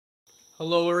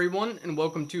Hello everyone, and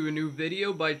welcome to a new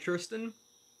video by Tristan.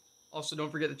 Also, don't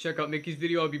forget to check out Mickey's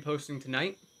video I'll be posting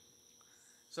tonight.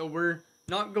 So we're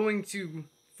not going to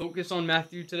focus on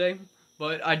Matthew today,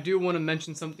 but I do want to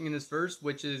mention something in this verse,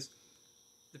 which is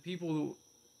the people,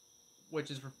 which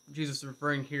is Jesus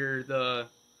referring here, the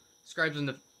scribes and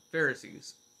the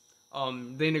Pharisees.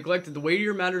 They neglected the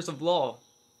weightier matters of law,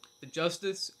 the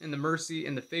justice and the mercy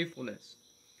and the faithfulness.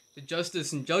 The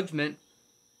justice and judgment,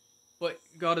 but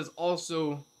God is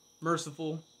also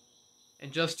merciful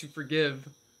and just to forgive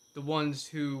the ones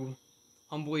who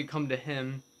humbly come to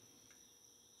Him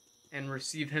and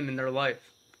receive Him in their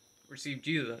life, receive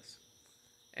Jesus.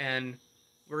 And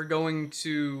we're going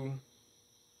to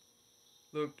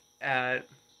look at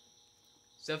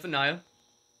Zephaniah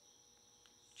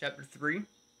chapter 3.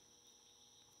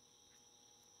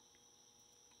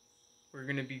 We're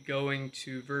going to be going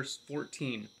to verse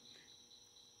 14,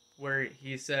 where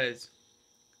he says,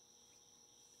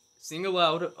 "Sing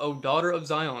aloud, O daughter of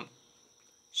Zion.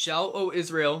 Shout, O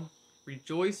Israel.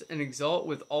 Rejoice and exult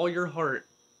with all your heart,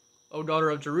 O daughter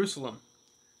of Jerusalem."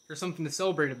 There's something to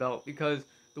celebrate about, because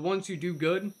the ones who do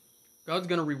good, God's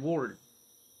going to reward.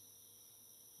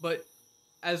 But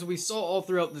as we saw all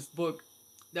throughout this book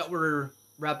that we're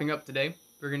wrapping up today,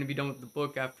 we're going to be done with the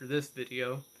book after this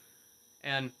video.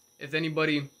 And if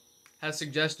anybody has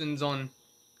suggestions on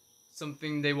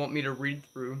something they want me to read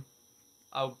through,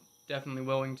 I'll definitely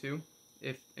willing to.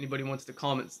 If anybody wants to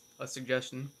comment a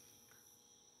suggestion.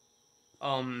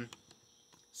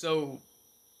 So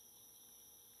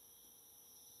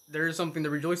there is something to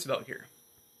rejoice about here.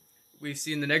 We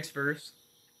see in the next verse,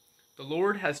 "The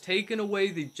Lord has taken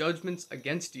away the judgments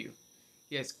against you.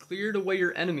 He has cleared away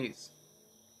your enemies.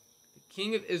 The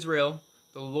King of Israel,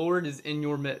 the Lord, is in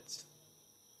your midst.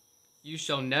 You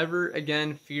shall never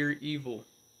again fear evil.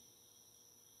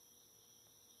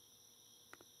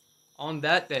 On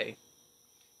that day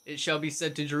it shall be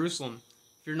said to Jerusalem,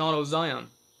 Fear not, O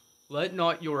Zion, let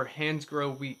not your hands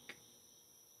grow weak.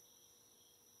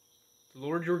 The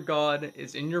Lord your God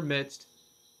is in your midst,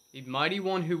 a mighty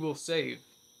one who will save.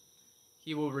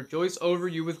 He will rejoice over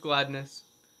you with gladness.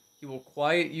 He will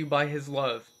quiet you by his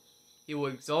love. He will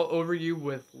exult over you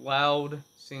with loud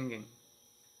singing."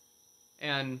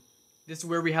 And this is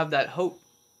where we have that hope,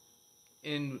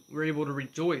 and we're able to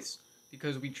rejoice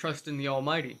because we trust in the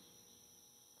Almighty.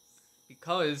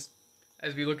 Because,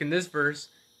 as we look in this verse,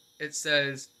 it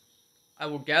says, "I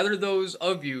will gather those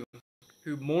of you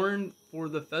who mourn for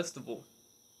the festival,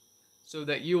 so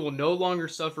that you will no longer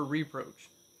suffer reproach."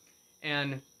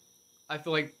 And I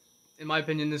feel like, in my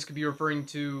opinion, this could be referring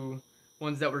to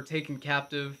ones that were taken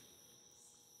captive,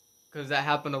 because that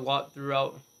happened a lot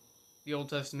throughout the Old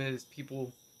Testament, is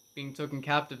people being taken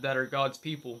captive that are God's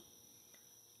people.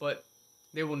 But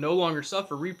they will no longer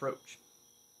suffer reproach,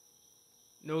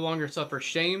 no longer suffer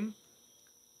shame,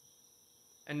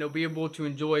 and they'll be able to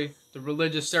enjoy the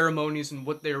religious ceremonies and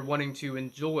what they are wanting to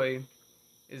enjoy,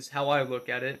 is how I look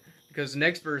at it. Because the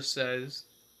next verse says,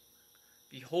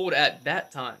 "Behold, at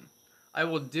that time I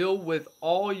will deal with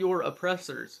all your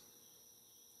oppressors,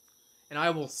 and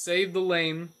I will save the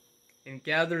lame and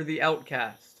gather the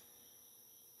outcast,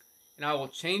 and I will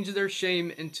change their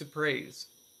shame into praise,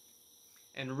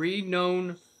 and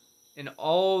renown in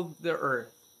all the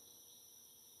earth.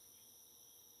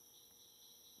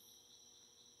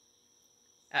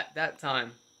 At that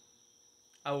time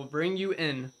I will bring you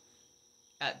in,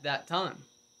 at that time,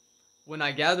 when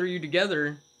I gather you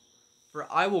together, for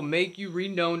I will make you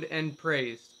renowned and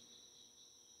praised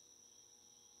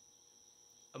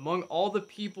among all the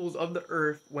peoples of the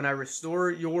earth, when I restore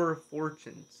your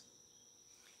fortunes."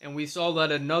 And we saw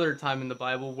that another time in the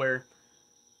Bible where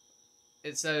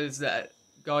it says that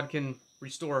God can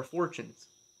restore our fortunes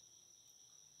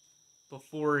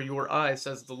before your eyes,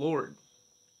 says the Lord.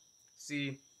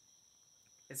 See,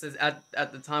 it says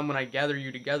at the time when I gather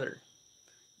you together.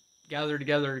 Gather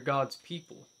together God's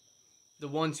people, the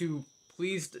ones who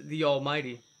pleased the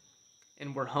Almighty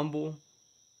and were humble,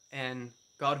 and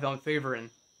God found favor in.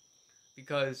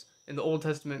 Because in the Old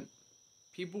Testament,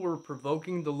 people were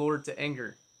provoking the Lord to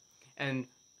anger, and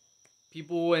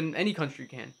people in any country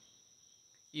can,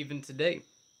 even today.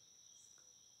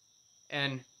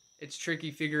 And it's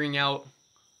tricky figuring out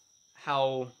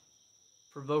how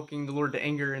provoking the Lord to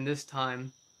anger in this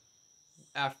time,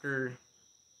 after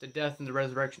the death and the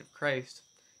resurrection of Christ,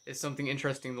 is something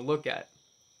interesting to look at.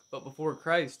 But before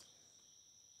Christ,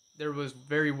 there was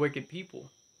very wicked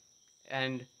people,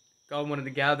 and God wanted to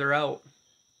gather out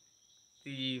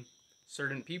the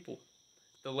certain people,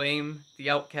 the lame, the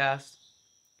outcast.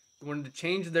 He wanted to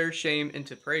change their shame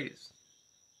into praise.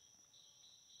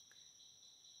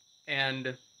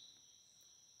 And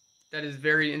that is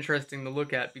very interesting to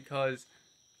look at, because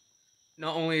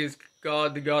not only is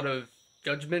God the God of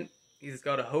judgment, he's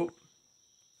God of hope,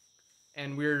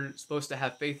 and we're supposed to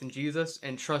have faith in Jesus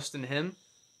and trust in him.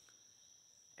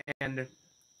 And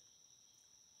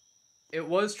it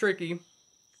was tricky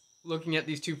looking at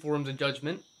these two forms of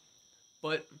judgment,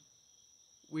 but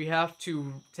we have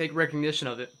to take recognition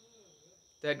of it,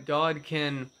 that God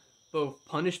can both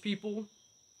punish people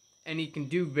and he can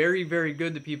do very, very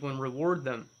good to people and reward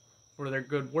them for their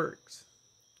good works.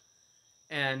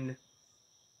 And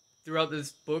throughout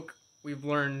this book, we've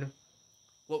learned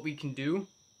what we can do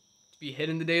to be hid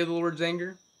in the day of the Lord's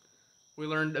anger. We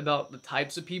learned about the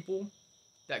types of people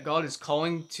that God is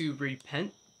calling to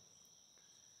repent.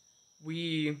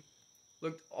 We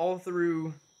looked all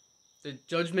through the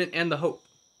judgment and the hope,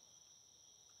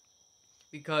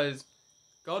 because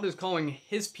God is calling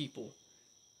his people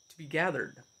to be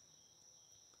gathered.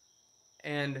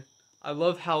 And I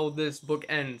love how this book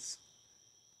ends.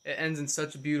 It ends in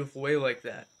such a beautiful way like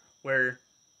that, where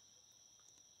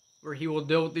he will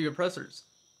deal with the oppressors.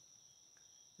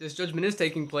 This judgment is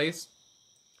taking place,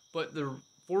 but the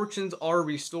fortunes are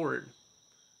restored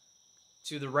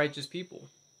to the righteous people.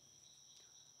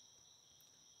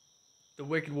 The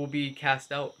wicked will be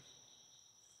cast out.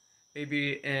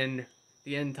 Maybe in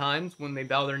the end times when they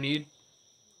bow their knee,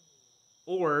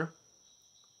 or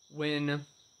when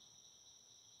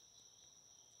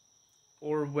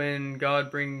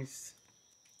God brings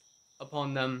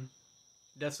upon them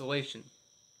desolation.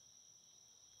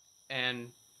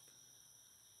 And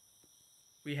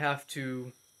we have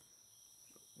to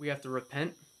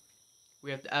repent.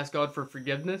 We have to ask God for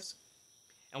forgiveness,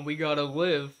 and we got to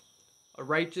live a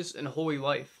righteous and holy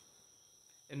life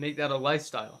and make that a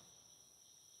lifestyle.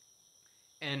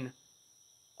 And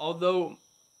although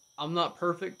I'm not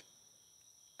perfect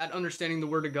at understanding the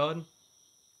Word of God,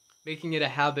 making it a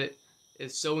habit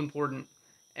is so important.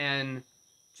 And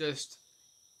just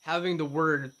having the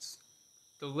words,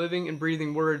 the living and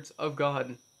breathing words of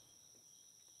God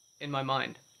in my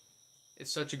mind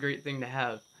is such a great thing to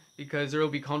have, because there will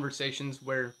be conversations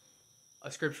where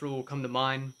a scripture will come to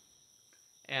mind,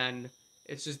 and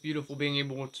it's just beautiful being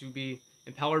able to be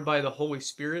empowered by the Holy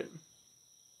Spirit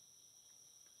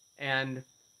and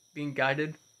being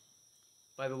guided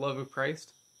by the love of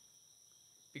Christ,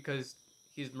 because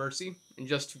he's mercy and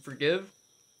just to forgive.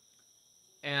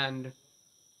 And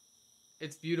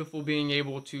it's beautiful being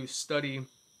able to study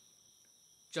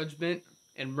judgment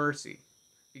and mercy,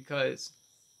 because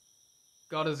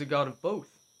God is a God of both.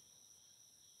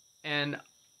 And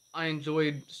I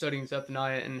enjoyed studying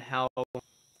Zephaniah and how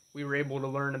we were able to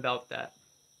learn about that.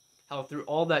 How through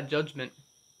all that judgment,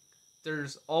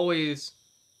 there's always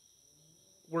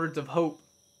words of hope,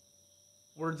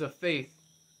 words of faith,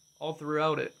 all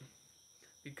throughout it.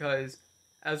 Because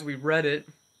as we read it,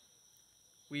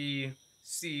 we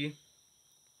see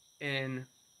in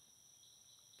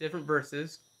different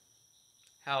verses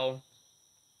how,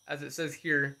 as it says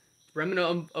here, the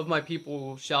remnant of my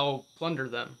people shall plunder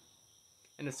them,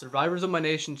 and the survivors of my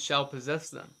nation shall possess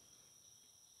them.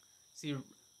 See,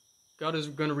 God is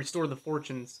going to restore the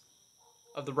fortunes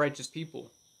of the righteous people.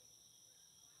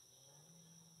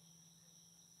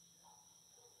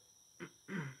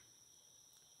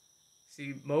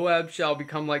 See, Moab shall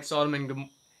become like Sodom and the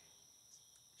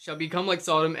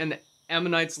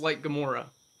Ammonites like Gomorrah,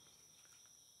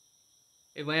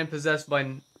 a land possessed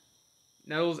by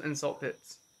nettles and salt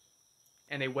pits,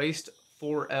 and a waste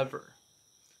forever,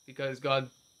 because God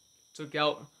took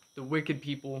out the wicked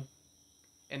people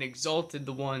and exalted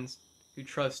the ones who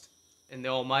trust in the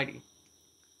Almighty.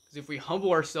 Because if we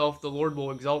humble ourselves, the Lord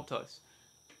will exalt us,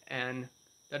 and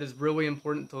that is really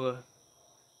important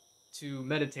to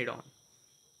meditate on.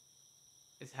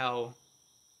 Is how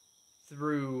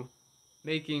through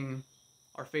making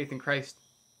our faith in Christ,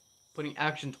 putting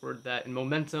action toward that and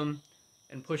momentum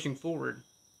and pushing forward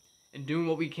and doing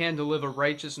what we can to live a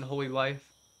righteous and holy life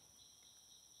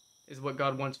is what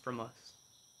God wants from us.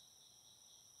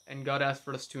 And God asks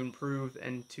for us to improve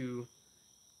and to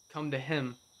come to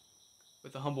him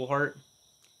with a humble heart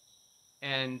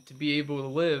and to be able to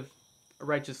live a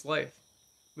righteous life.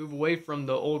 Move away from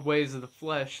the old ways of the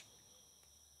flesh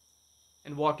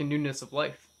and walk in newness of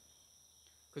life.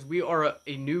 Because we are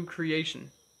a new creation.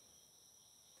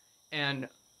 And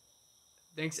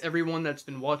thanks everyone that's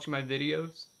been watching my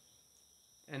videos.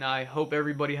 And I hope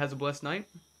everybody has a blessed night.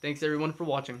 Thanks everyone for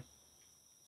watching.